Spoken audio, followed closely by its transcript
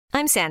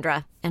I'm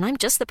Sandra, and I'm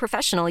just the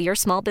professional your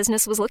small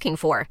business was looking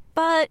for.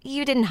 But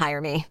you didn't hire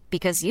me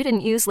because you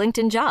didn't use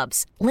LinkedIn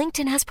Jobs.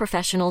 LinkedIn has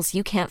professionals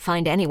you can't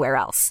find anywhere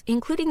else,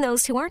 including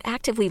those who aren't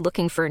actively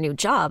looking for a new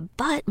job,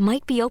 but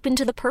might be open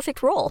to the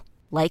perfect role,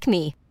 like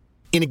me.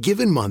 In a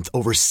given month,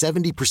 over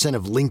 70%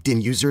 of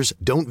LinkedIn users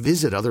don't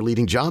visit other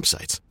leading job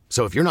sites.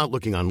 So if you're not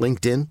looking on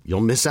LinkedIn,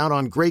 you'll miss out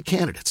on great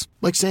candidates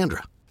like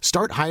Sandra.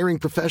 Start hiring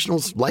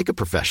professionals like a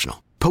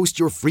professional. Post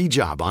your free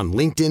job on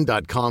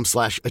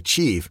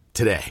linkedin.com/achieve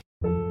today.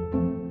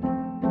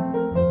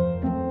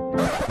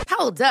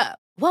 Hold up.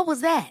 What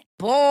was that?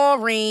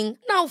 Boring.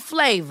 No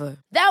flavor.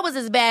 That was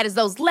as bad as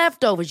those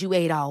leftovers you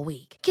ate all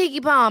week.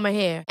 Keke Palmer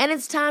here. And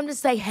it's time to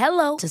say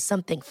hello to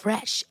something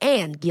fresh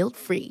and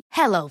guilt-free.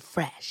 Hello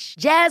Fresh.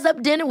 Jazz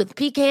up dinner with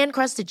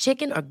pecan-crusted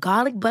chicken or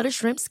garlic butter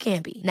shrimp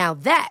scampi. Now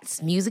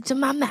that's music to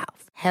my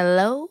mouth.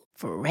 Hello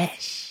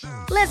Fresh.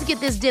 Let's get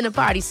this dinner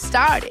party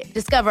started.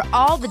 Discover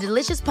all the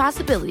delicious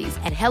possibilities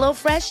at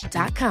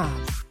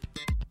HelloFresh.com.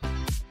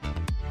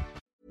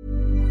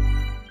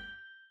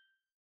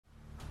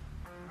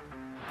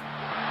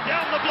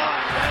 Down the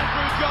blind,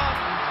 Andrew John.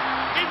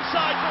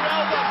 Inside for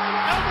Albert.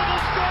 Albert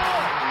will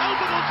score.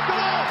 Albert will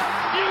score.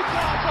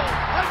 Newcastle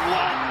have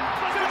won.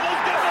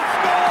 Fiddler's going to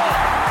score.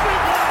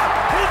 Fiddler,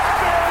 it's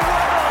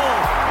farewell.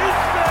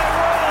 It's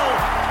farewell.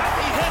 And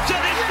he hits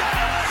it. He's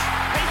done it.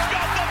 He's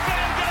got the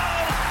field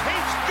goal.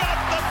 He's got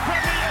the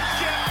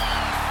premiership.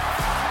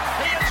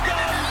 He has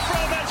gone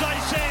from, as I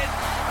said,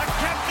 a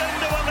captain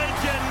to a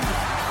legend.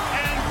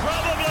 And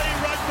probably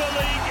rugby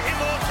league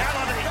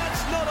immortality.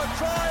 That's not a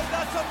try.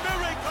 That's a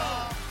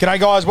miracle. G'day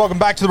guys, welcome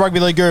back to the Rugby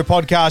League Guru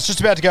podcast. Just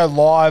about to go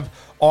live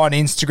on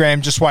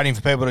Instagram, just waiting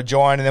for people to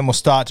join, and then we'll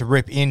start to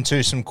rip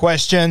into some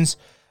questions.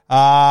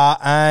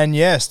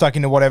 Stuck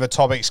into whatever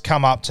topics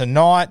come up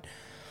tonight.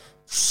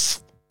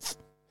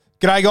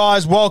 G'day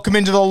guys, welcome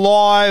into the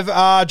live.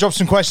 Drop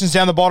some questions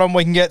down the bottom.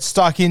 We can get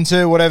stuck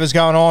into whatever's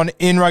going on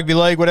in Rugby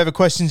League, whatever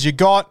questions you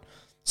got.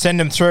 Send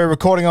them through,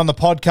 recording on the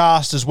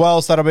podcast as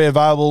well, so that'll be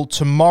available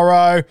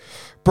tomorrow.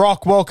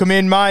 Brock, welcome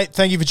in, mate.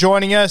 Thank you for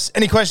joining us.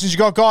 Any questions you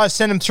got, guys,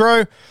 send them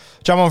through.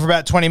 Jump on for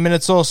about 20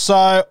 minutes or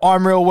so.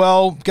 I'm real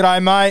well.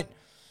 G'day, mate.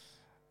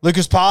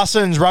 Lucas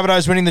Parsons,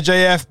 Rabbitohs winning the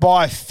GF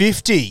by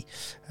 50.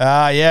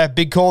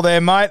 Big call there,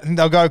 mate. I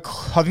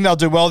think they'll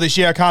do well this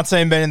year. I can't see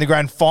them being in the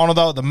grand final,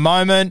 though, at the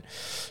moment.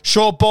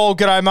 Short ball,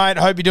 g'day, mate.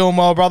 Hope you're doing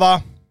well,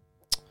 brother.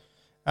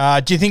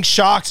 Do you think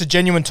Sharks are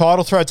genuine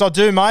title threats? I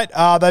do, mate.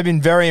 They've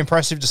been very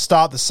impressive to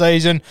start the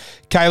season.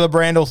 Caleb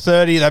Randall,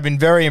 30. They've been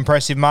very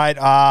impressive, mate.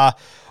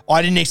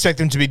 I didn't expect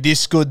them to be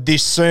this good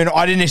this soon.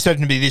 I didn't expect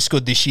them to be this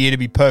good this year, to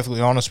be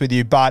perfectly honest with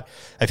you. But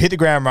they've hit the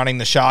ground running,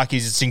 the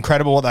Sharkies. It's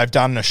incredible what they've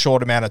done in a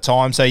short amount of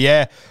time. So,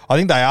 yeah, I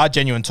think they are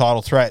genuine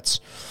title threats.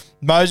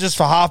 Moses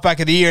for halfback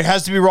of the year. It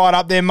has to be right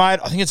up there, mate.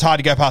 I think it's hard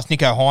to go past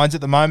Nicho Hines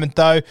at the moment,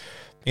 though.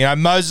 You know,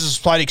 Moses has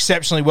played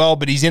exceptionally well,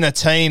 but he's in a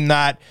team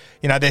that,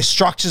 you know, their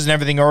structures and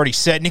everything are already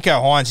set.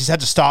 Nicho Hines, he's had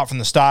to start from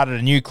the start at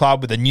a new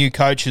club with a new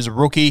coach who's a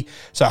rookie.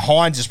 So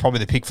Hines is probably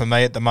the pick for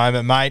me at the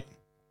moment, mate.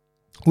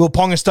 Will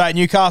Ponga stay at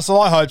Newcastle?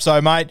 I hope so,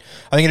 mate.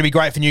 I think it'd be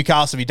great for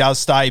Newcastle if he does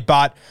stay,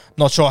 but I'm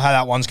not sure how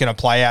that one's going to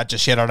play out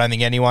just yet. I don't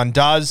think anyone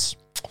does.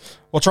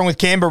 What's wrong with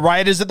Canberra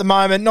Raiders at the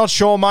moment? Not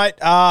sure, mate.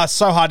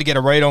 So hard to get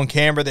a read on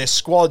Canberra. Their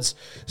squad's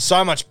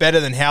so much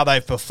better than how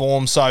they've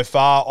performed so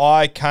far.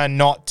 I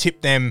cannot tip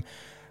them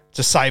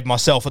to save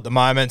myself at the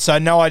moment. So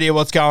no idea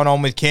what's going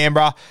on with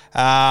Canberra.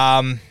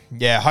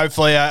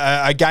 Hopefully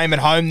a game at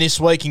home this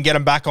week can get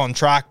them back on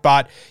track,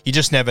 but you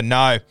just never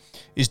know.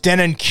 Is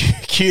Denon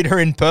cuter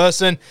in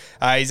person?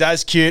 He's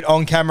as cute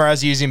on camera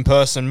as he is in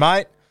person,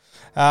 mate.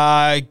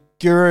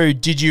 Guru,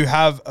 did you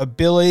have a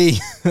Billy?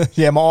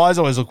 Yeah, my eyes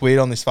always look weird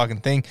on this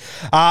fucking thing.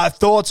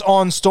 Thoughts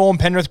on Storm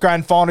Penrith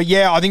grand final?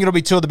 Yeah, I think it'll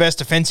be two of the best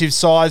defensive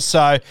sides.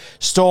 So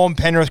Storm,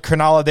 Penrith,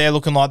 Cronulla, they're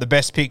looking like the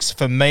best picks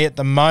for me at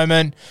the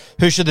moment.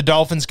 Who should the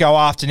Dolphins go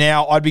after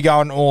now? I'd be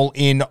going all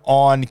in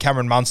on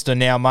Cameron Munster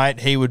now, mate.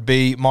 He would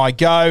be my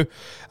go.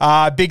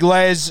 Big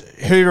Les,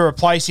 who to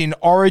replace in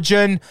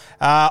Origin?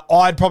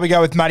 I'd probably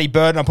go with Matty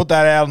Burton. I put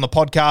that out on the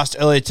podcast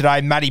earlier today.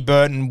 Matty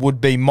Burton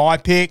would be my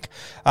pick.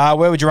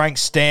 Where would you rank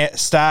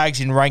Stags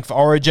in rank for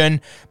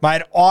Origin?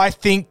 Mate, I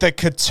think that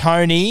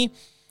Katoni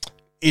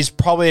is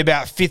probably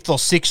about 5th or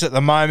 6th at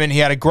the moment. He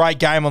had a great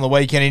game on the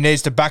weekend. He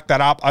needs to back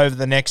that up over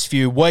the next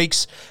few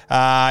weeks.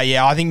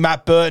 I think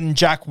Matt Burton,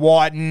 Jack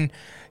Whiten,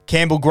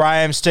 Campbell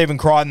Graham, Stephen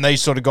Crichton,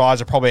 these sort of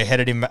guys are probably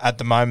ahead of him at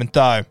the moment,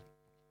 though.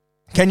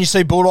 Can you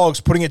see Bulldogs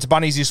putting it to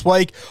Bunnies this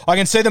week? I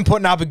can see them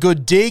putting up a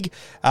good dig.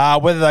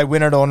 Whether they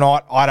win it or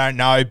not, I don't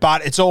know.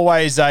 But it's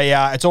always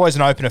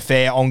an open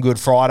affair on Good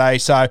Friday.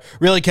 So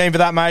really keen for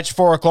that match.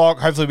 4:00.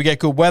 Hopefully we get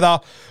good weather.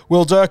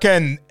 Will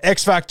Durkin,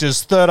 X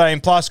Factors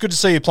 13+. Good to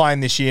see you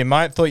playing this year,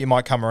 mate. Thought you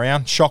might come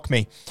around. Shock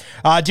me.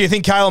 Do you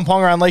think Kalen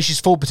Ponga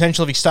unleashes full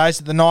potential if he stays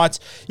at the Knights?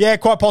 Yeah,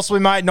 quite possibly,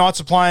 mate. Knights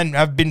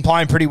have been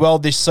playing pretty well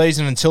this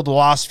season until the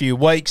last few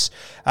weeks.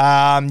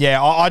 I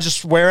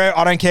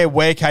don't care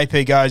where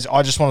KP goes. I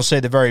I just want to see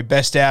the very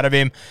best out of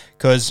him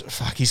because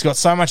he's got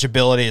so much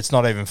ability. It's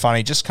not even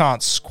funny. Just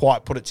can't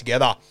quite put it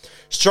together.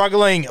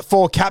 Struggling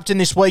for captain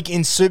this week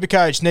in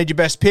Supercoach. Need your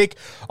best pick.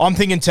 I'm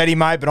thinking Teddy,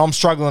 mate, but I'm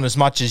struggling as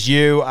much as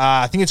you.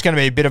 I think it's going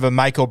to be a bit of a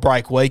make or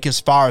break week as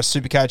far as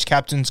Supercoach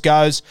captains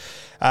goes.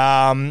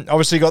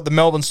 Obviously, got the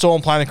Melbourne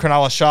Storm playing the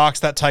Cronulla Sharks.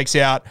 That takes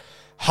out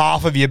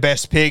half of your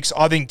best picks.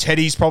 I think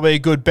Teddy's probably a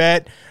good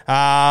bet,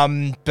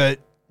 but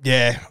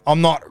yeah,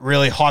 I'm not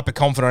really hyper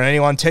confident on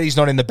anyone. Teddy's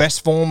not in the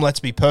best form. Let's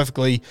be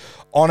perfectly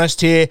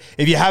honest here.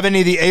 If you have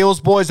any of the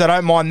Eels boys, I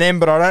don't mind them,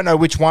 but I don't know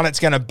which one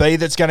it's going to be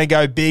that's going to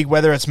go big,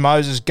 whether it's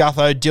Moses,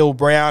 Gutho, Dill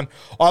Brown.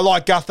 I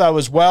like Gutho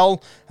as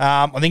well.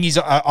 I think he's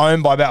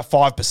owned by about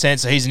 5%,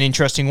 so he's an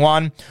interesting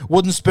one.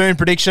 Wooden spoon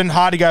prediction.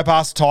 Hard to go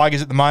past the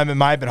Tigers at the moment,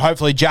 mate, but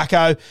hopefully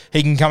Jacko,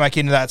 he can come back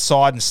into that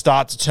side and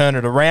start to turn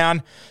it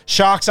around.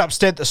 Sharks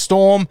upset the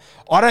Storm.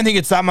 I don't think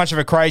it's that much of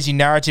a crazy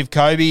narrative,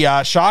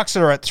 Kobe. Sharks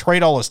are at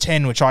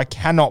 $3.10, which I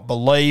cannot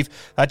believe.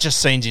 That just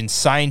seems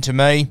insane to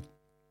me.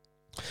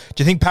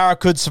 Do you think Para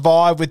could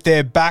survive with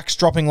their backs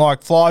dropping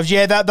like flies?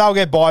 Yeah, they'll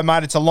get by,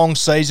 mate. It's a long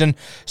season.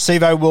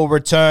 Sivo will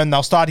return.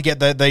 They'll start to get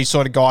these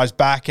sort of guys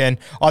back, and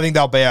I think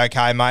they'll be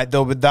okay, mate.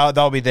 They'll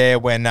be there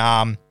when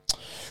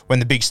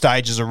the big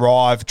stages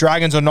arrive.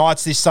 Dragons or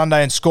Knights this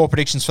Sunday and score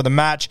predictions for the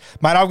match.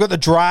 Mate, I've got the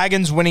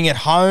Dragons winning at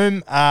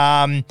home.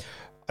 I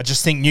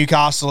just think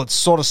Newcastle, it's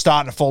sort of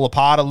starting to fall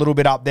apart a little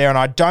bit up there, and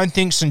I don't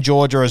think St.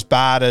 George are as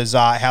bad as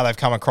how they've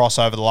come across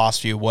over the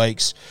last few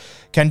weeks.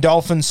 Can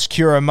Dolphins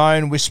secure a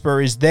moan?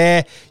 Whisper is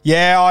there.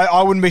 Yeah,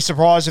 I wouldn't be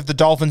surprised if the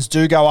Dolphins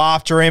do go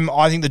after him.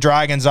 I think the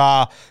Dragons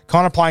are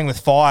kind of playing with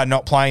fire,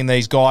 not playing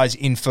these guys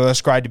in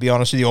first grade, to be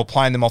honest with you, or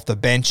playing them off the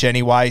bench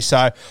anyway.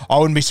 So I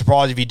wouldn't be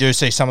surprised if you do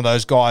see some of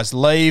those guys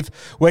leave.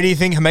 Where do you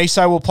think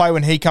Hamiso will play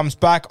when he comes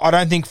back? I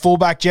don't think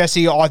fullback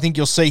Jesse. I think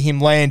you'll see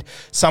him land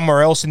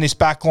somewhere else in this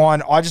back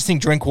line. I just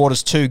think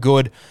Drinkwater's too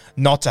good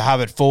not to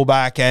have it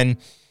fullback. And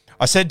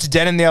I said to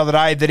Denon the other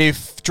day that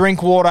if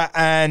Drinkwater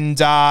and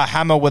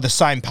Hammer were the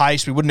same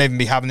pace, we wouldn't even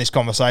be having this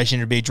conversation.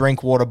 It would be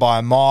Drinkwater by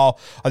a mile.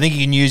 I think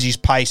he can use his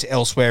pace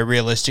elsewhere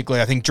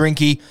realistically. I think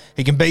Drinky,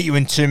 he can beat you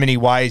in too many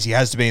ways. He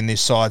has to be in this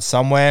side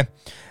somewhere.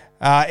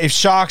 If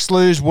Sharks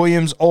lose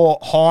Williams or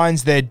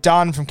Hines, they're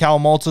done from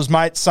Callum Walters,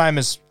 mate. Same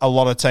as a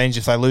lot of teams.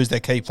 If they lose their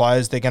key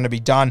players, they're going to be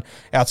done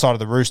outside of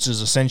the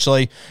Roosters,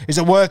 essentially. Is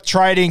it worth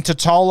trading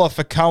Totola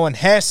for Cohen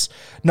Hess?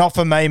 Not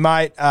for me,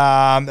 mate.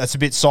 That's a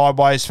bit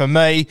sideways for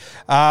me.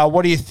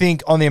 What do you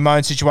think on the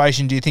Amon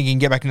situation? Do you think he can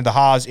get back into the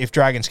halves if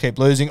Dragons keep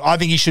losing? I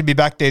think he should be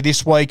back there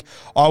this week.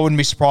 I wouldn't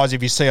be surprised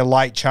if you see a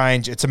late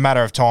change. It's a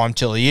matter of time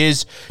till he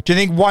is. Do you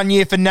think 1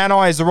 year for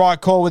Nanai is the right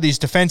call with his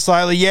defence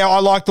lately? Yeah, I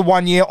like the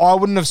 1 year. I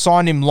wouldn't have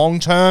signed him long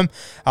term.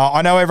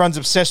 I know everyone's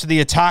obsessed with the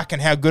attack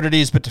and how good it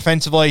is, but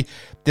defensively,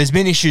 there's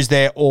been issues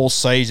there all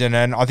season,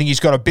 and I think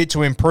he's got a bit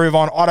to improve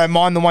on. I don't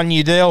mind the 1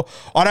 year deal.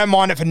 I don't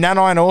mind it for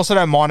Nanai, and I also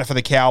don't mind it for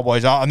the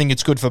Cowboys. I think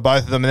it's good for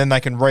both of them, and then they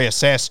can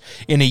reassess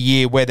in a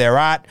year where they're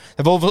at.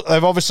 They've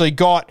obviously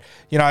got,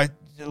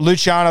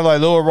 Luciano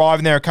Leilua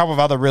arriving there, a couple of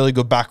other really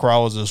good back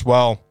rowers as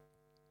well.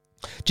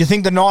 Do you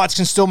think the Knights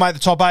can still make the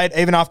top 8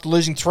 even after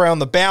losing 3 on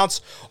the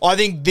bounce? I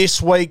think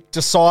this week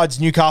decides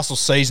Newcastle's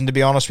season, to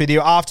be honest with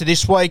you. After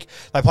this week,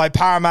 they play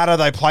Parramatta,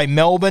 they play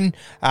Melbourne.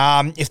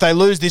 If they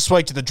lose this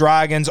week to the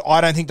Dragons, I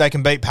don't think they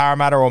can beat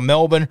Parramatta or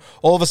Melbourne.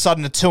 All of a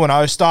sudden, a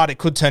 2-0 start, it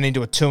could turn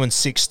into a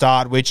 2-6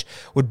 start, which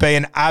would be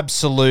an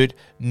absolute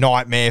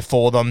nightmare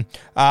for them.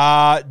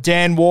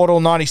 Dan Wardle,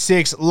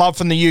 96. Love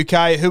from the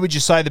UK. Who would you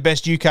say the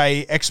best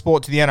UK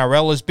export to the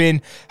NRL has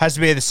been? Has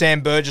to be either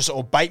Sam Burgess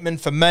or Bateman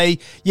for me.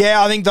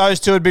 Yeah, I think those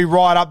two would be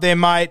right up there,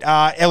 mate.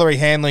 Ellery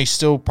Hanley's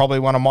still probably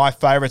one of my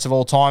favourites of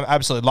all time.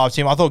 Absolutely loved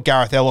him. I thought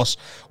Gareth Ellis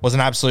was an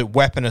absolute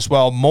weapon as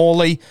well.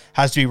 Morley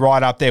has to be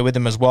right up there with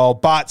him as well.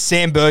 But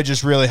Sam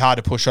Burgess, really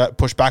hard to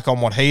push back on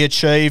what he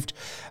achieved.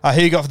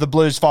 Who you got for the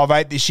Blues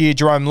 5'8" this year?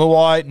 Jerome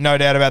Luai, no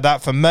doubt about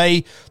that for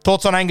me.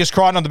 Thoughts on Angus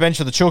Crichton on the bench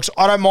for the Chooks?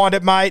 I don't mind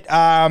it, mate.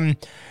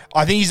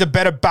 I think he's a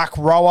better back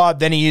rower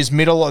than he is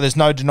middle. There's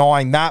no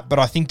denying that, but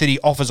I think that he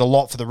offers a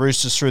lot for the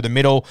Roosters through the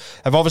middle.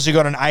 They've obviously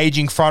got an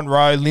aging front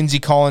row. Lindsay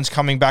Collins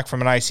coming back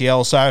from an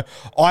ACL, so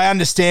I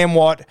understand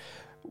what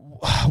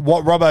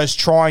Robbo's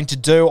trying to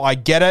do. I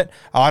get it.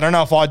 I don't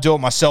know if I do it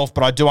myself,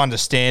 but I do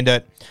understand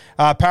it.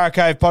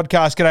 Paracave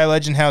Podcast, G'day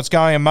Legend, how it's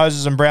going? And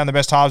Moses and Brown the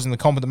best halves in the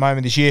comp at the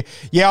moment this year?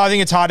 Yeah, I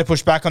think it's hard to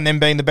push back on them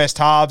being the best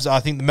halves. I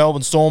think the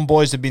Melbourne Storm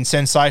boys have been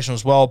sensational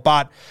as well,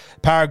 but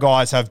Para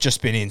guys have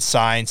just been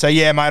insane. So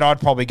yeah, mate, I'd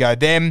probably go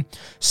them.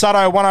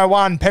 Sutto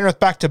 101, Penrith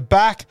back to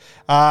back.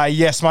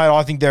 Yes, mate,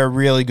 I think they're a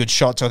really good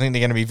shot, so I think they're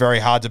going to be very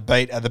hard to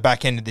beat at the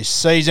back end of this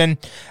season.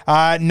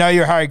 Know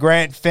you're a Harry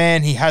Grant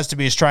fan. He has to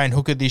be Australian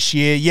hooker this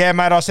year. Yeah,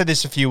 mate, I said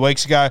this a few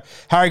weeks ago.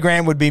 Harry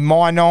Grant would be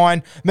my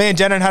 9. Me and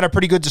Denon had a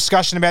pretty good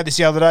discussion about this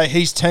the other day.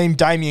 He's team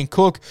Damien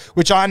Cook,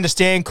 which I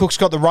understand. Cook's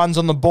got the runs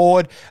on the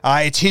board.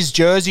 It's his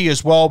jersey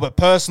as well, but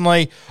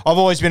personally, I've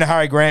always been a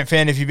Harry Grant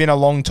fan. If you've been a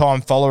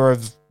long-time follower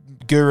of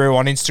Guru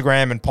on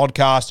Instagram and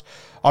podcast,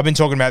 I've been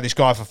talking about this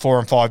guy for 4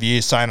 and 5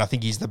 years, saying I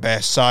think he's the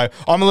best. So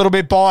I'm a little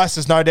bit biased,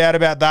 there's no doubt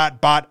about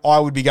that, but I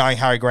would be going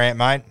Harry Grant,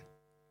 mate.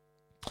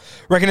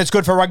 Reckon it's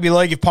good for rugby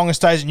league if Ponga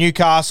stays at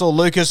Newcastle.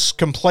 Lucas,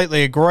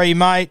 completely agree,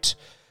 mate.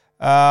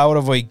 What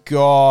have we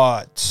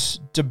got?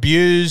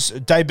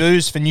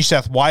 Debuts for New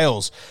South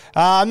Wales.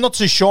 I'm not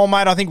too sure,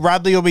 mate. I think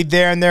Radley will be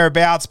there and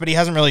thereabouts, but he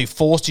hasn't really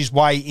forced his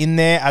way in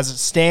there as it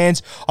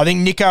stands. I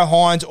think Nico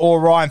Hines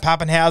or Ryan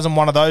Pappenhausen,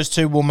 one of those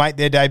two, will make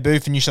their debut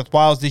for New South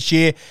Wales this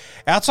year.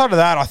 Outside of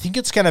that, I think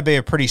it's going to be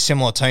a pretty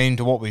similar team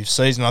to what we've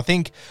seen. I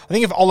think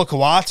if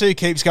Olakau'atu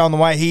keeps going the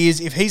way he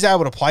is, if he's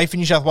able to play for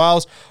New South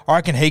Wales, I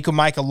reckon he could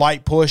make a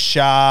late push.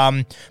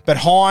 But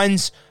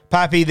Hines,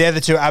 Pappy, they're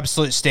the two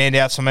absolute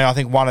standouts for me. I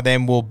think one of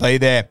them will be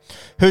there.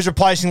 Who's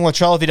replacing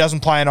Latrell if he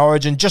doesn't play in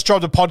Origin? Just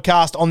dropped a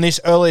podcast on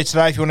this earlier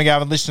today if you want to go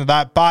and listen to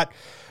that. But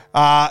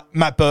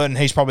Matt Burton,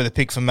 he's probably the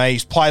pick for me.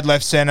 He's played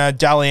left centre,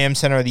 Dally M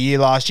centre of the year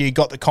last year,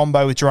 got the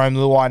combo with Jerome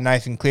Luai and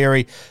Nathan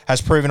Cleary,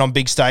 has proven on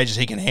big stages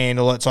he can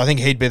handle it. So I think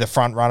he'd be the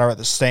front runner as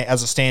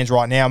it stands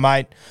right now,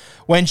 mate.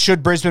 When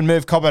should Brisbane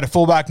move Cobbo to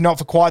fullback? Not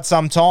for quite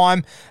some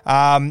time.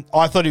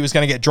 I thought he was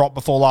going to get dropped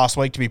before last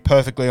week, to be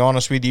perfectly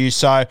honest with you.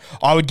 So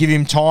I would give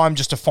him time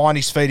just to find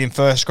his feet in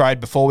first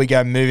grade before we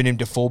go moving him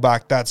to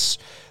fullback. That's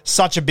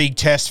such a big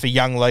test for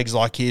young legs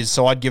like his,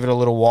 so I'd give it a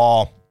little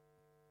while.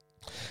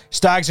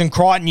 Staggs and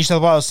Crichton, New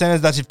South Wales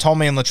centres. That's if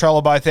Tommy and Latrell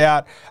are both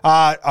out.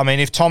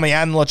 If Tommy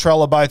and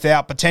Latrell are both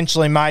out,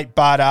 potentially, mate.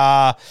 But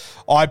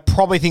I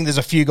probably think there's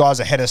a few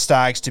guys ahead of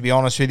Staggs, to be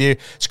honest with you.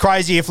 It's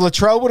crazy. If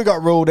Latrell would have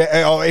got ruled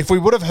out, or if we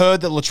would have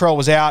heard that Latrell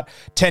was out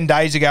 10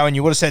 days ago and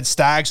you would have said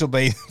Staggs will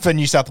be for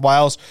New South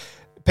Wales,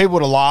 people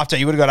would have laughed at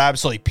you. You would have got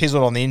absolutely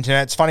pizzled on the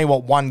internet. It's funny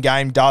what one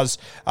game does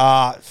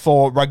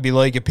for rugby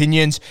league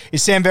opinions.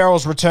 Is Sam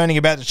Verrills returning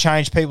about to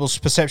change people's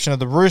perception of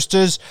the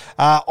Roosters?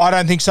 I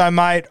don't think so,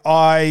 mate.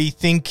 I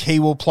think he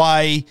will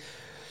play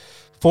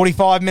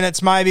 45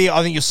 minutes maybe.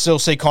 I think you'll still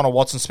see Connor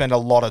Watson spend a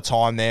lot of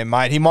time there,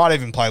 mate. He might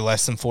even play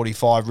less than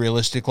 45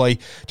 realistically.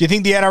 Do you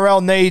think the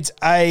NRL needs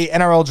a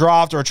NRL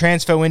draft or a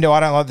transfer window? I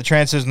don't like the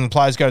transfers and the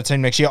players go to team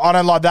next year. I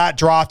don't like that.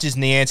 Draft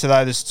isn't the answer,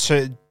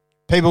 though.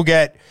 People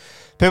get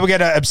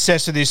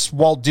obsessed with this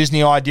Walt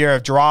Disney idea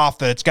of draft,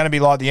 that it's going to be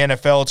like the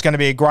NFL. It's going to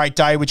be a great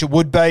day, which it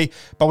would be,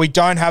 but we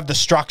don't have the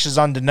structures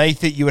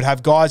underneath it. You would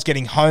have guys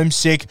getting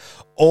homesick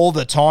all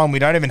the time. We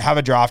don't even have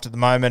a draft at the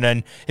moment,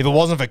 and if it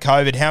wasn't for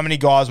COVID, how many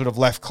guys would have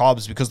left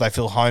clubs because they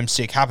feel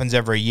homesick? Happens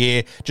every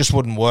year. Just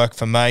wouldn't work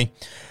for me.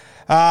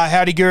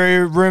 Howdy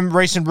Guru,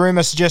 recent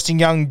rumour suggesting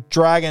Young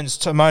Dragons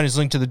Timon is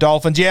linked to the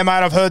Dolphins. Yeah, mate,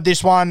 I've heard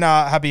this one.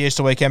 Happy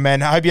Easter weekend,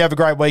 man. I hope you have a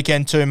great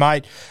weekend too,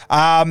 mate.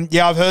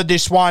 Yeah, I've heard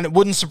this one. It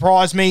wouldn't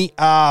surprise me,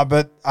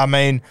 but,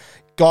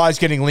 guys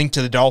getting linked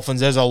to the Dolphins,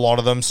 there's a lot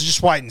of them, so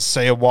just wait and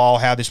see a while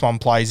how this one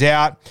plays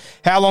out.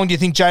 How long do you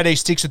think JD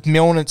sticks with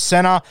Milne at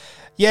centre?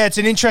 Yeah, it's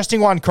an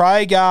interesting one,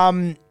 Craig.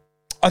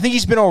 I think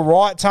he's been all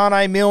right,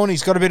 Tane Milne.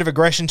 He's got a bit of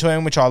aggression to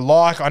him, which I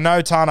like. I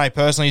know Tane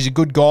personally. He's a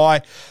good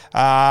guy.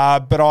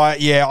 But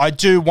I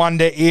do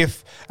wonder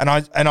if an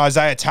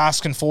Isaiah Tass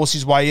can force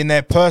his way in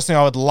there. Personally,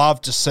 I would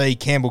love to see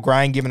Campbell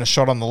Green given a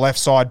shot on the left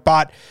side,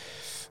 but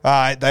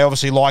they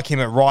obviously like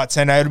him at right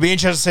centre. It'll be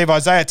interesting to see if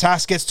Isaiah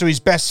Tass gets to his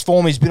best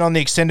form. He's been on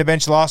the extended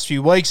bench the last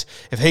few weeks.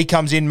 If he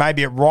comes in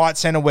maybe at right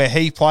centre where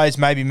he plays,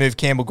 maybe move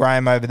Campbell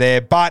Graham over there.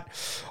 But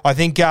I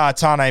think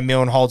Tane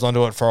Milne holds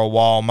onto it for a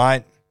while,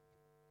 mate.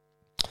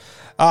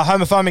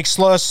 Homophobic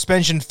slur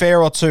suspension,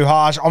 fair or too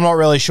harsh? I'm not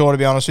really sure, to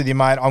be honest with you,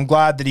 mate. I'm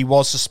glad that he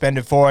was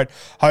suspended for it.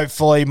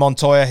 Hopefully,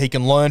 Montoya, he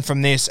can learn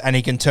from this and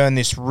he can turn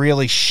this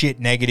really shit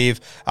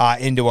negative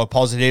into a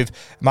positive.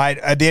 Mate,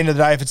 at the end of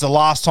the day, if it's the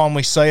last time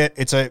we see it,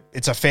 it's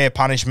a fair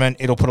punishment.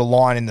 It'll put a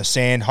line in the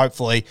sand.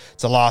 Hopefully,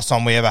 it's the last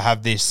time we ever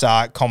have this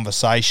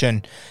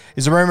conversation.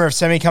 Is the rumour of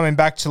Semi coming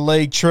back to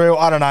league true?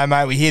 I don't know,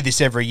 mate. We hear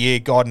this every year.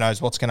 God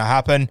knows what's going to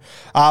happen.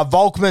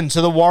 Volkman to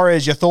the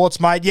Warriors. Your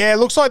thoughts, mate? Yeah, it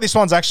looks like this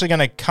one's actually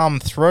going to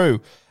come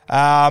through.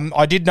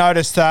 I did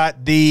notice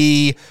that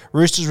the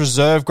Roosters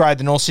reserve grade,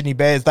 the North Sydney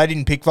Bears, they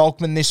didn't pick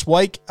Volkman this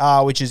week,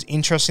 which is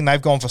interesting.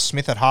 They've gone for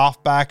Smith at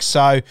halfback,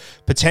 so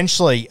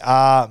potentially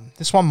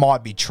this one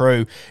might be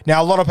true.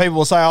 Now, a lot of people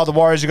will say, the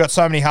Warriors have got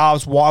so many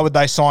halves, why would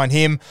they sign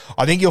him?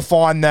 I think you'll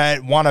find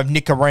that one of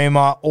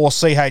Nikorima or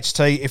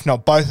CHT, if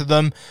not both of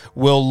them,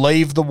 will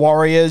leave the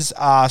Warriors,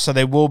 so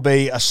there will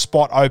be a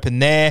spot open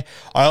there.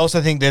 I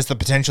also think there's the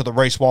potential that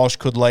Reece Walsh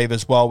could leave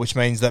as well, which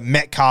means that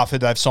Metcalf, who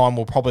they've signed,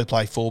 will probably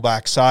play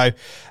fullback. So,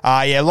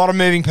 a lot of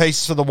moving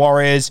pieces for the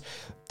Warriors.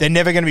 They're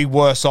never going to be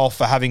worse off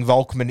for having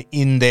Volkman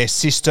in their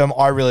system.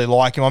 I really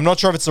like him. I'm not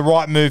sure if it's the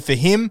right move for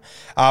him,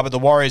 but the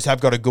Warriors have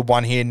got a good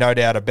one here, no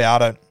doubt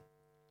about it.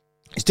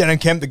 Is Denham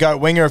Kemp the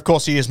GOAT winger? Of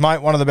course he is,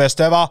 mate. One of the best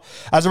ever.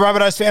 As a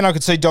Rabbitohs fan, I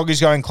could see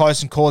Doggies going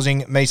close and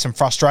causing me some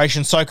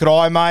frustration. So could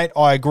I, mate.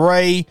 I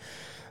agree.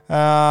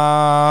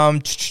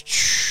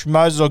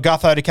 Moses or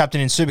Gutho to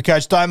captain in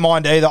Supercoach. Don't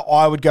mind either.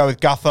 I would go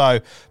with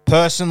Gutho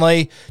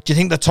personally. Do you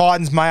think the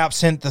Titans may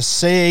upset the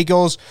Sea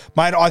Eagles?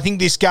 Mate, I think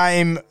this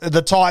game,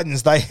 the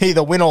Titans, they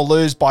either win or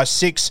lose by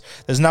 6.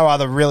 There's no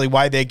other really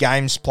way their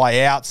games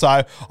play out.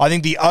 So I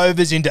think the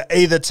overs into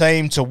either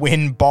team to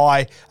win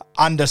by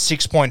under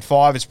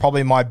 6.5 is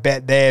probably my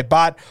bet there.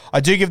 But I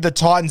do give the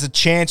Titans a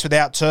chance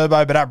without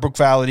Turbo, but at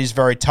Brookvale it is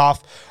very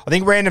tough. I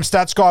think Random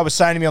Stats Guy was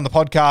saying to me on the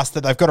podcast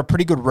that they've got a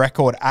pretty good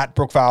record at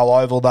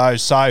Brookvale Oval though,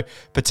 so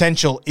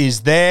potential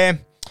is there.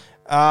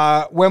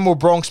 When will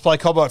Bronx play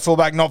Cobbo at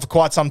fullback? Not for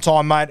quite some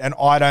time, mate, and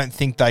I don't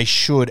think they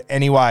should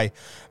anyway.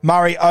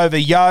 Murray over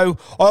Yo.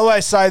 I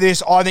always say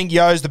this, I think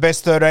Yo's the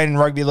best 13 in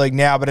rugby league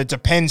now, but it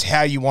depends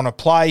how you want to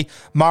play.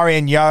 Murray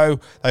and Yo,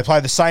 they play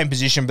the same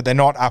position, but they're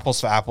not apples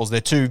for apples. They're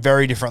two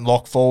very different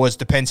lock forwards.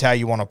 Depends how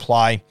you want to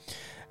play.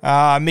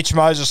 Mitch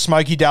Moses,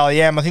 Smokey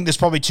Dally-Am. I think there's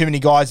probably too many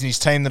guys in his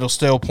team that'll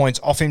steal points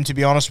off him, to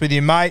be honest with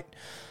you, mate.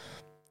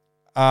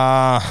 Did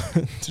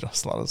I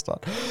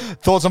start?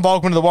 Thoughts on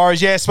Volkman to the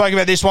Warriors? Yeah, spoke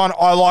about this one.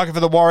 I like it for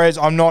the Warriors.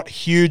 I'm not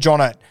huge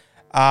on it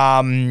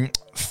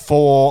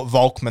for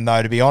Volkman,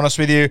 though, to be honest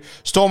with you.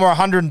 Storm are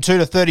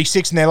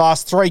 102-36 in their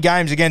last 3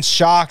 games against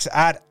Sharks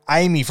at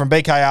Amy from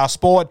BKR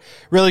Sport.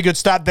 Really good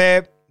stat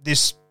there.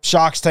 This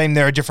Sharks team,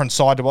 they're a different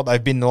side to what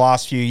they've been the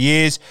last few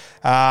years.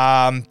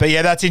 But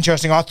yeah, that's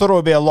interesting. I thought it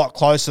would be a lot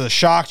closer. The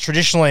Sharks,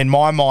 traditionally in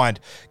my mind,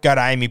 go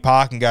to Amy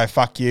Park and go,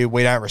 fuck you,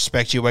 we don't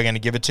respect you, we're going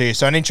to give it to you.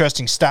 So an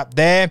interesting stat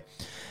there.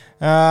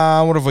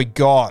 What have we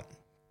got?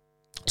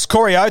 Is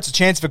Corey Oates a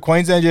chance for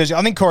Queensland jersey?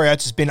 I think Corey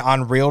Oates has been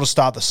unreal to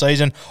start the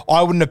season.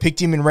 I wouldn't have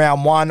picked him in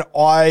round 1.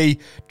 I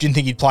didn't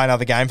think he'd play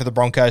another game for the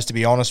Broncos, to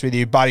be honest with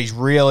you, but he's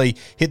really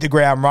hit the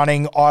ground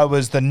running. I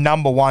was the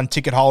number 1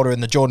 ticket holder in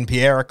the Jordan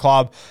Piera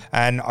club,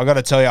 and I got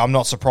to tell you, I'm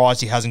not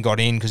surprised he hasn't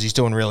got in because he's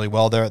doing really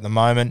well there at the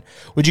moment.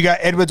 Would you go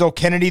Edwards or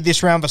Kennedy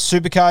this round for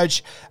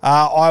Supercoach?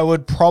 I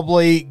would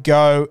probably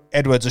go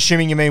Edwards.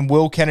 Assuming you mean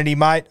Will Kennedy,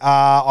 mate,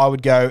 I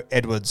would go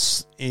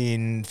Edwards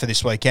in for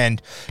this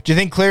weekend. Do you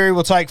think Cleary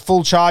will take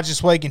full charge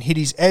this week and hit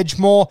his edge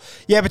more?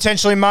 Yeah,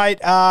 potentially, mate.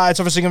 It's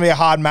obviously going to be a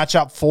hard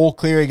matchup for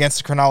Cleary against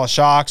the Cronulla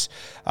Sharks.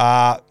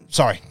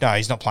 Sorry, no,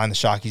 he's not playing the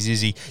Sharkies,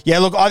 is he? Yeah,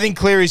 look, I think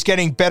Cleary's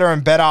getting better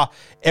and better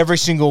every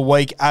single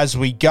week as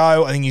we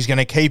go. I think he's going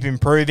to keep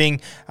improving.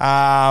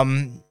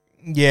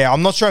 Yeah,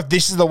 I'm not sure if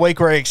this is the week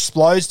where he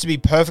explodes, to be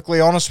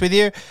perfectly honest with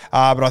you,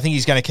 but I think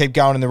he's going to keep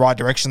going in the right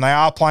direction. They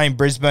are playing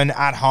Brisbane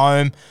at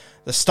home.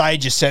 The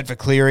stage is set for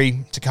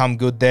Cleary to come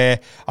good there.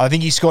 I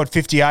think he scored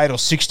 58 or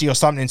 60 or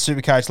something in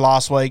Supercoach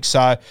last week, so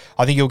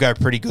I think he'll go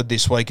pretty good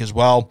this week as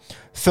well.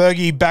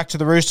 Fergie back to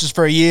the Roosters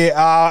for a year.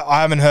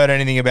 I haven't heard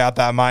anything about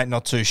that, mate.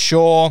 Not too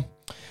sure.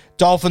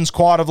 Dolphins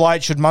quiet of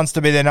late. Should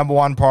Munster be their number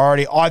 1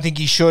 priority? I think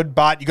he should,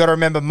 but you got to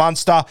remember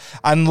Munster,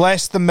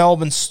 unless the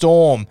Melbourne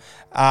Storm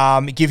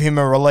give him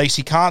a release,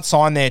 he can't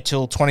sign there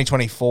till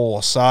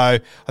 2024. So I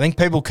think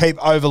people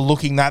keep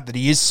overlooking that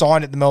he is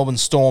signed at the Melbourne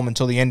Storm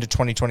until the end of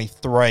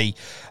 2023.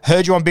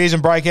 Heard you on Beers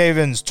and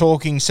Break-Evens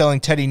talking selling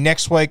Teddy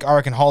next week. I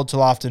reckon hold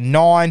till after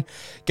 9.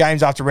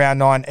 Games after round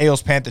 9.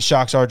 Eels, Panthers,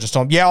 Sharks, Origin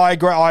Storm. Yeah, I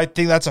agree. I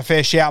think that's a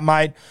fair shout,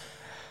 mate.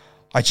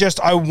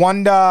 I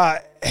wonder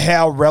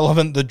how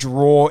relevant the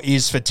draw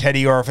is for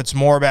Teddy, or if it's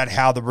more about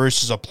how the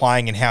Roosters are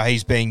playing and how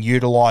he's being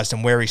utilised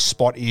and where his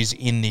spot is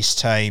in this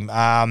team.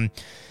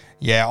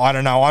 Yeah, I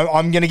don't know.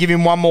 I'm going to give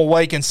him one more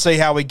week and see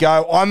how we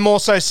go. I'm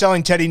more so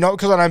selling Teddy, not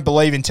because I don't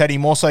believe in Teddy,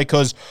 more so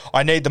because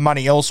I need the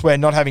money elsewhere.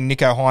 Not having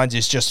Nico Hines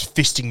is just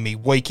fisting me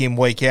week in,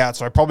 week out,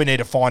 so I probably need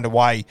to find a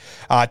way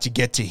to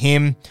get to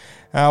him.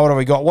 What have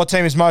we got? What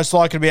team is most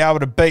likely to be able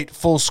to beat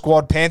full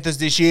squad Panthers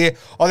this year?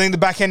 I think the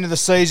back end of the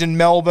season,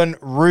 Melbourne,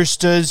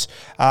 Roosters,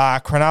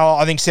 Cronulla.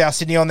 I think South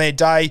Sydney on their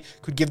day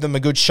could give them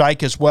a good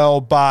shake as well.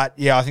 But,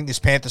 yeah, I think this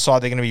Panther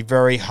side, they're going to be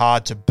very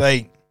hard to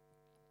beat.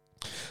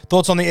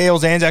 Thoughts on the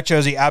Eels Anzac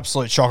jersey?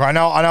 Absolute shocker. I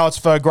know it's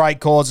for a great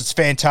cause. It's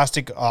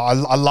fantastic. I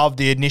love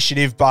the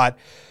initiative, but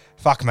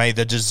fuck me,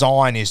 the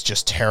design is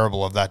just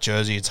terrible of that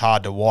jersey. It's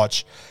hard to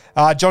watch.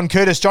 John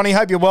Curtis. Johnny,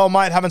 hope you're well,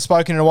 mate. Haven't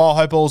spoken in a while.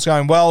 Hope all's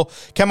going well.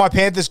 Can my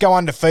Panthers go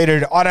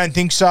undefeated? I don't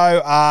think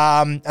so.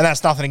 And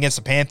that's nothing against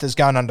the Panthers.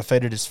 Going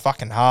undefeated is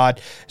fucking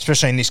hard,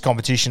 especially in this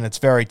competition. It's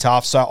very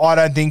tough. So I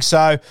don't think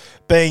so.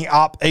 Being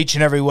up each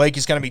and every week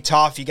is going to be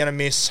tough. You're going to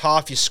miss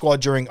half your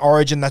squad during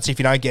Origin. That's if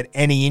you don't get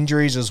any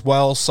injuries as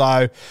well. So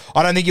I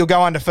don't think you'll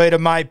go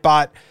undefeated, mate,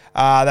 but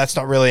that's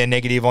not really a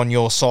negative on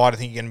your side. I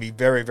think you're going to be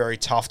very, very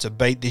tough to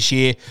beat this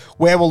year.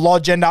 Where will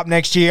Lodge end up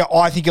next year?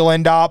 I think he'll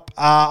end up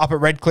at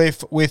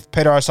Redcliffe with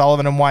Peter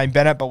O'Sullivan and Wayne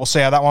Bennett, but we'll see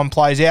how that one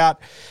plays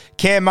out.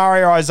 Cam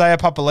Murray or Isaiah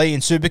Papali'i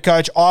in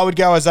Supercoach? I would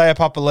go Isaiah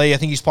Papali'i. I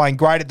think he's playing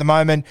great at the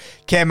moment.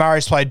 Cam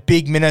Murray's played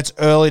big minutes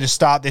early to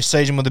start this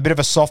season with a bit of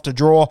a softer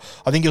draw.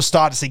 I think you'll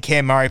start to see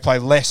Cam Murray play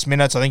less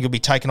minutes. I think he'll be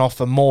taken off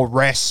for more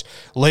rest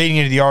leading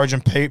into the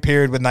Origin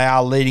period when they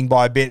are leading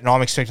by a bit, and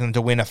I'm expecting them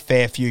to win a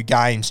fair few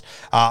games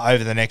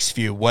over the next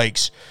few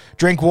weeks.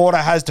 Drinkwater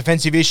has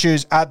defensive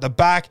issues at the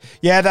back.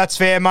 Yeah, that's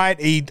fair,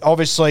 mate.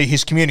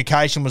 His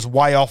communication was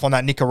way off on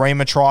that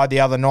Nikorima try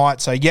the other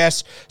night. So,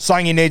 yes,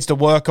 something he needs to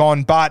work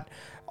on, but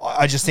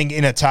I just think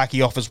in attack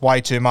he offers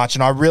way too much,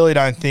 and I really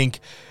don't think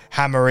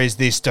Hammer is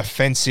this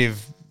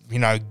defensive,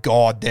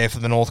 god there for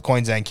the North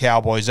Queensland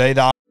Cowboys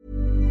either.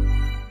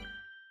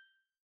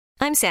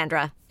 I'm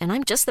Sandra, and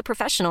I'm just the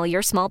professional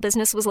your small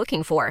business was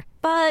looking for.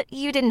 But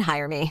you didn't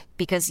hire me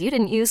because you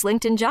didn't use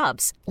LinkedIn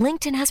Jobs.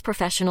 LinkedIn has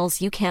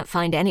professionals you can't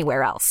find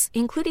anywhere else,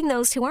 including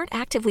those who aren't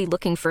actively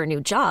looking for a new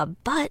job,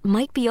 but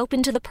might be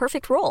open to the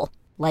perfect role,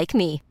 like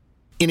me.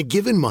 In a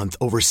given month,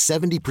 over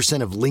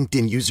 70% of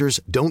LinkedIn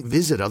users don't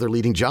visit other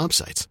leading job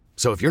sites.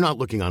 So if you're not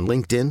looking on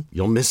LinkedIn,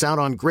 you'll miss out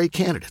on great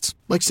candidates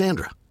like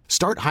Sandra.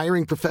 Start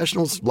hiring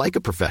professionals like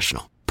a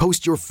professional.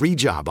 Post your free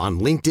job on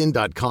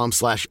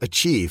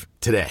linkedin.com/achieve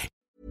today.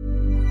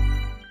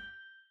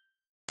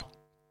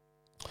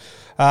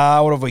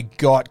 What have we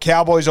got?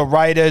 Cowboys or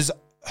Raiders?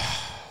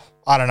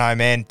 I don't know,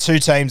 man. Two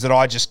teams that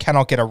I just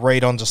cannot get a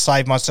read on to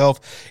save myself.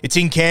 It's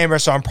in Canberra,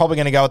 so I'm probably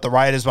going to go with the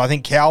Raiders, but I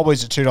think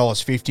Cowboys at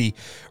 $2.50,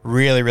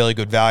 really, really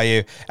good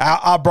value.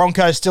 Are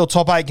Broncos still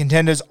top 8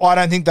 contenders? I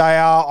don't think they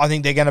are. I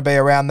think they're going to be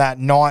around that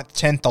 9th,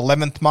 10th,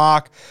 11th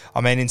mark.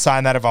 I mean, in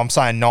saying that, if I'm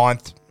saying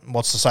 9th,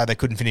 what's to say they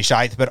couldn't finish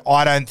 8th? But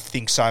I don't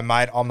think so,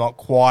 mate. I'm not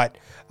quite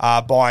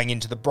buying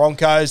into the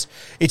Broncos.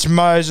 It's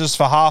Moses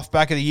for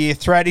halfback of the year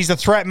threat. He's a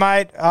threat,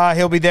 mate.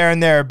 He'll be there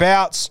and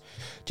thereabouts.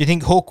 Do you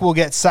think Hook will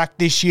get sacked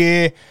this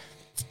year?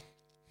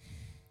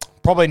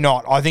 Probably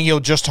not. I think he'll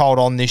just hold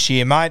on this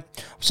year, mate.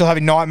 I'm still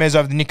having nightmares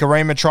over the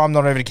Nicarima try. I'm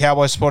not even a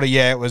Cowboys supporter.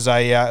 Yeah, it was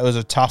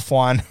a tough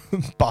one.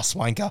 Bus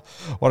wanker.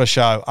 What a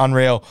show.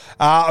 Unreal.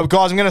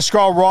 Guys, I'm going to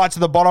scroll right to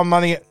the bottom.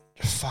 I think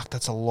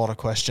that's a lot of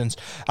questions.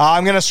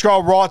 I'm going to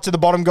scroll right to the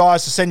bottom,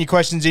 guys, to send your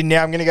questions in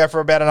now. I'm going to go for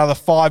about another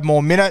 5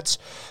 more minutes.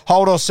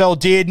 Hold or sell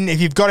Dearden.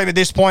 If you've got him at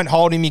this point,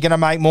 hold him. You're going to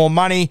make more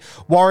money.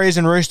 Warriors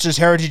and Roosters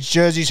heritage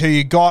jerseys. Who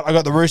you got? I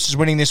got the Roosters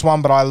winning this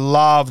one, but I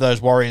love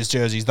those Warriors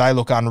jerseys. They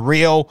look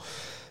unreal.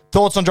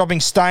 Thoughts on dropping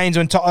Staines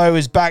when Toto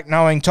is back,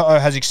 knowing Toto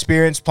has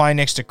experience playing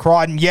next to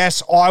Crichton?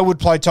 Yes, I would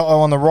play Toto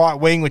on the right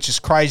wing, which is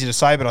crazy to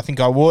say, but I think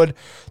I would.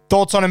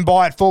 Thoughts on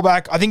Mbai at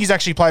fullback? I think he's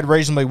actually played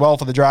reasonably well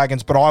for the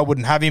Dragons, but I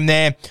wouldn't have him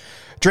there.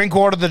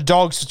 Drinkwater the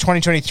Dogs for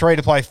 2023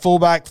 to play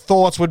fullback.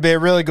 Thoughts would be a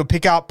really good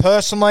pickup.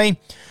 Personally,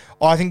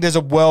 I think there's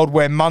a world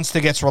where Munster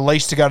gets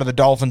released to go to the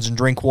Dolphins and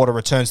Drinkwater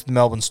returns to the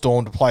Melbourne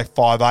Storm to play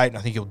 5'8", and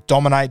I think he'll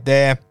dominate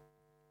there.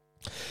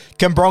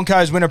 Can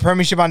Broncos win a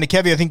premiership under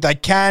Kevy? I think they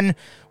can.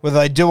 Whether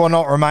they do or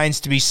not remains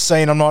to be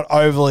seen. I'm not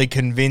overly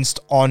convinced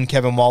on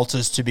Kevin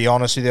Walters, to be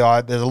honest with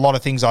you. There's a lot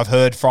of things I've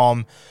heard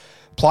from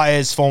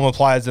players, former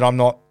players, that I'm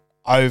not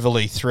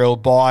overly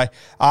thrilled by.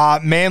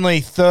 Manly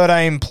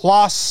 13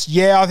 plus.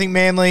 Yeah, I think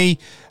Manly.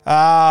 You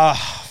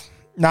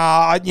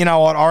know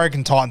what? I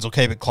reckon Titans will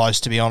keep it close,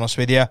 to be honest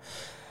with you.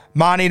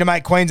 Marnie to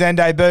make Queensland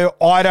debut.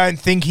 I don't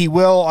think he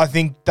will. I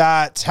think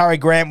that Harry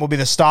Grant will be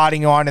the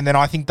starting line, and then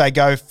I think they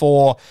go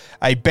for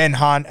a Ben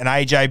Hunt, an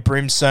AJ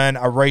Brimson,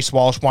 a Reece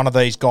Walsh, one of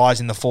these guys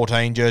in the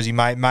 14 jersey,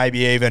 mate. Maybe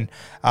even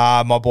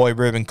my boy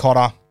Ruben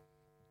Cotter.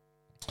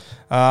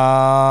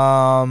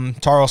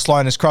 Tyrell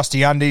Sloan is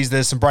crusty undies.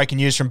 There's some breaking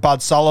news from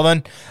Bud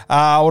Sullivan.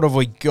 What have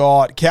we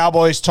got?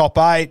 Cowboys top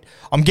 8.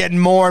 I'm getting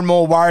more and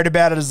more worried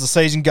about it as the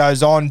season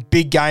goes on.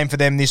 Big game for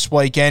them this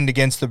weekend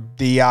against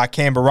the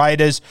Canberra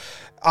Raiders.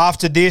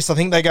 After this, I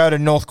think they go to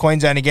North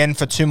Queensland again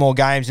for 2 more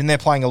games, and they're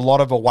playing a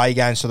lot of away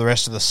games for the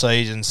rest of the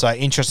season. So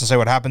interesting to see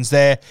what happens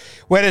there.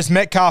 Where does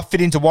Metcalf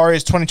fit into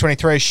Warriors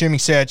 2023, assuming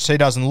CHC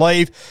doesn't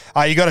leave?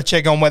 You got to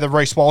check on whether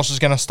Reece Walsh is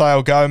going to stay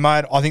or go,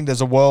 mate. I think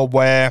there's a world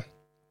where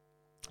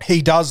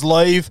he does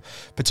leave,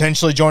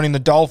 potentially joining the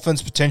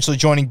Dolphins, potentially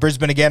joining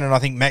Brisbane again, and I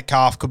think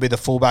Metcalf could be the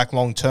fullback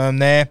long term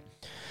there.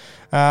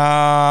 What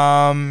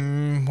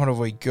have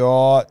we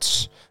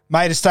got?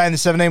 May to stay in the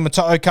 17 when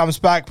Toto comes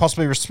back,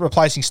 possibly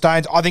replacing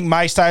Staines. I think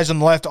May stays on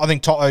the left. I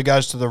think Toto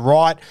goes to the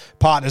right,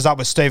 partners up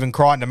with Stephen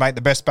Crichton to make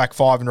the best back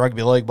 5 in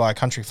rugby league by a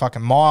country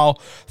fucking mile.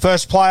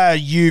 First player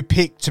you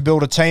pick to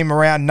build a team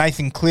around,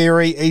 Nathan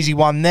Cleary. Easy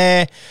one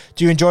there.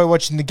 Do you enjoy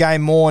watching the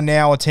game more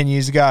now or 10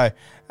 years ago?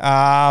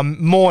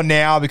 More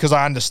now because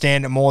I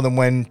understand it more than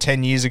when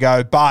 10 years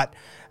ago, but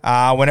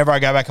whenever I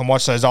go back and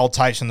watch those old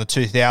tapes from the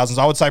 2000s,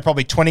 I would say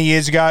probably 20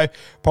 years ago,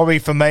 probably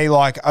for me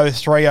like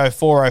 03,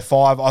 04,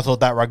 05, I thought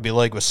that rugby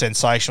league was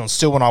sensational.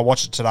 Still, when I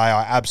watch it today,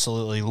 I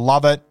absolutely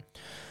love it.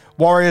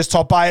 Warriors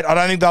top 8. I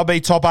don't think they'll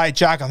be top 8,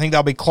 Jack. I think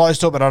they'll be close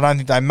to it, but I don't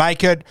think they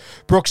make it.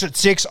 Brooks at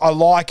 6. I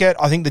like it.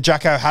 I think the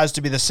Jacko has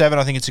to be the 7.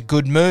 I think it's a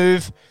good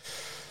move.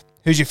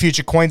 Who's your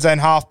future Queensland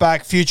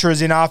halfback? Future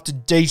is in after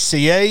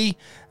DCE.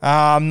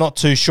 I'm not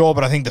too sure,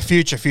 but I think the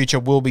future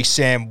will be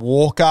Sam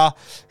Walker.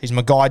 He's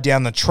my guy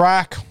down the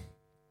track.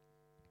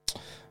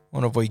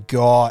 What have we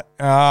got?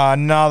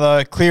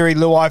 Another Cleary,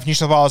 Luai for New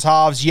South Wales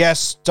halves.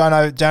 Yes, don't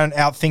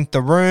outthink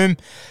the room.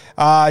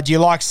 Do you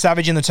like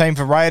Savage in the team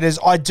for Raiders?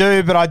 I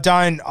do, but I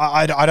don't.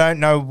 I don't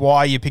know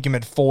why you pick him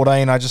at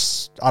 14. I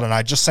don't know.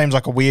 It just seems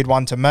like a weird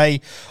one to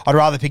me. I'd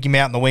rather pick him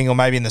out in the wing or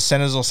maybe in the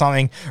centres or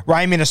something.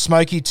 Raymond, a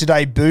Smokey to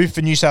debut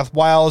for New South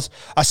Wales.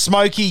 A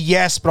Smokey,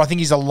 yes, but I think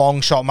he's a long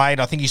shot, mate.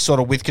 I think he's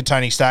sort of with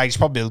Katoni Staggs. He's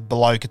probably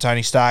below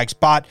Katoni Staggs,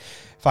 but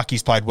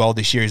he's played well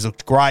this year. He's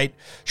looked great.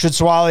 Should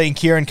Suwali and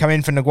Kieran come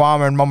in for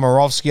Nguama and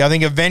Momirovski? I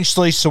think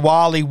eventually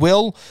Suwali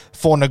will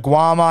for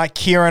Nguama.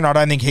 Kieran, I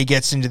don't think he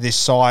gets into this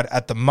side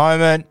at the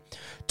moment.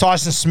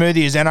 Tyson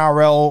Smoothy is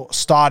NRL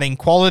starting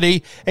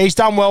quality. He's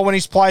done well when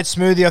he's played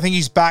Smoothy. I think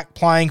he's back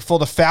playing for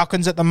the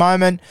Falcons at the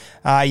moment.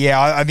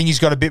 I think he's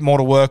got a bit more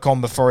to work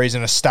on before he's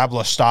an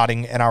established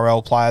starting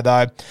NRL player,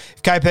 though.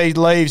 If KP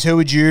leaves, who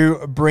would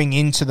you bring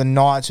into the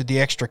Knights with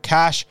the extra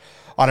cash?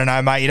 I don't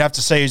know, mate. You'd have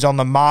to see who's on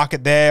the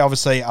market there.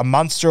 Obviously, a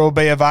Munster will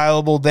be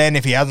available then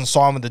if he hasn't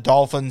signed with the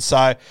Dolphins.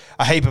 So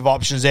a heap of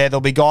options there. There'll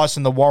be guys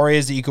from the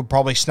Warriors that you could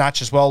probably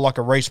snatch as well, like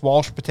a Reece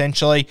Walsh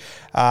potentially.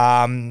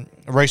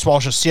 Reece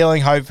Walsh is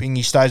ceiling, hoping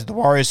he stays at the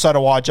Warriors. So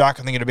do I, Jack.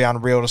 I think it'd be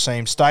unreal to see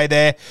him stay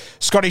there.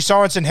 Scotty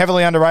Sorensen,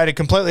 heavily underrated.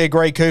 Completely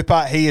agree,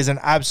 Cooper. He is an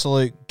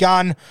absolute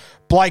gun.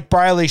 Blake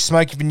Brayley,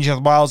 Smoky for New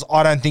South Wales.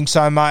 I don't think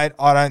so, mate.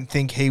 I don't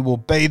think he will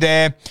be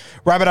there.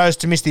 Rabbitohs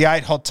to miss the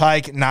 8. Hot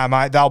take. No,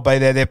 mate, they'll be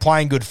there. They're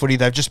playing good footy.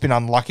 They've just been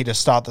unlucky to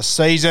start the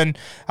season.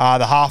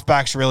 The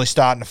halfback's really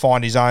starting to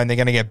find his own. They're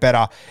going to get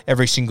better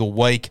every single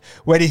week.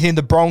 Where do you think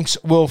the Bronx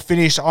will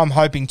finish? I'm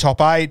hoping top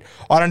 8.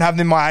 I don't have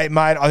them in my 8,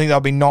 mate. I think they'll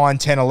be 9,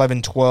 10,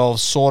 11, 12,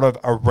 sort of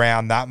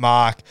around that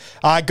mark.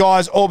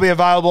 Guys, all be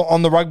available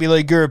on the Rugby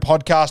League Guru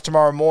podcast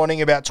tomorrow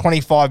morning, about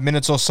 25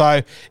 minutes or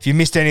so. If you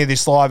missed any of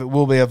this live, it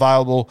will be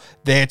available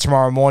there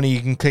tomorrow morning.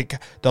 You can click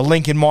the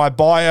link in my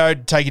bio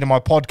to take you to my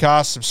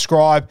podcast,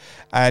 subscribe,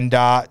 and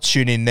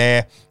tune in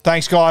there.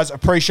 Thanks, guys.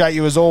 Appreciate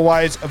you as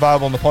always.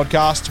 Available on the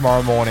podcast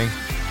tomorrow morning.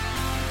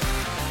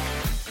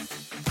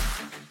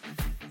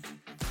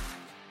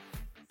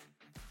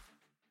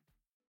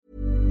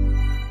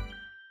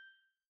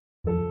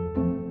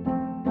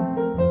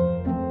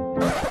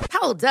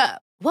 Hold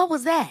up. What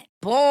was that?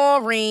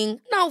 Boring.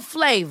 No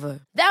flavor.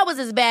 That was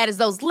as bad as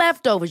those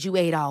leftovers you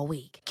ate all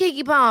week.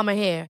 Keke Palmer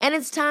here, and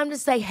it's time to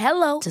say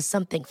hello to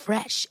something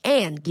fresh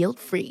and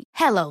guilt-free.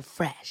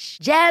 HelloFresh.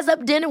 Jazz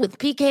up dinner with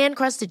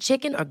pecan-crusted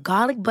chicken or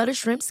garlic butter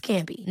shrimp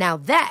scampi. Now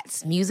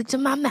that's music to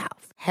my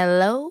mouth.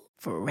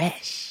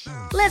 HelloFresh.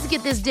 Let's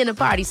get this dinner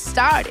party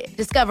started.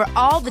 Discover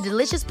all the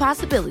delicious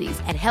possibilities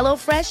at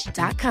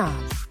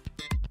HelloFresh.com.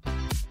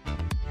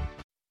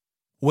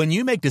 When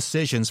you make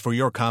decisions for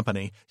your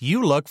company,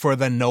 you look for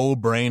the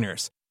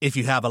no-brainers. If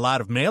you have a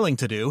lot of mailing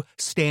to do,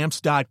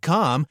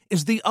 Stamps.com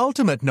is the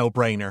ultimate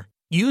no-brainer.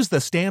 Use the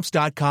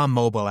Stamps.com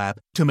mobile app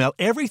to mail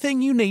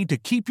everything you need to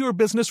keep your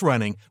business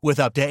running with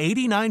up to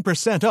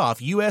 89% off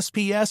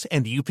USPS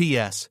and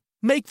UPS.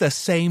 Make the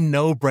same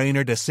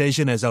no-brainer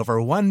decision as over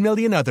 1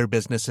 million other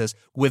businesses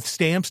with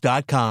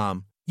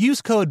Stamps.com.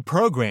 Use code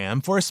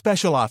PROGRAM for a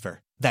special offer.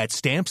 That's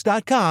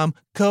Stamps.com,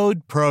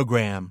 code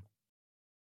PROGRAM.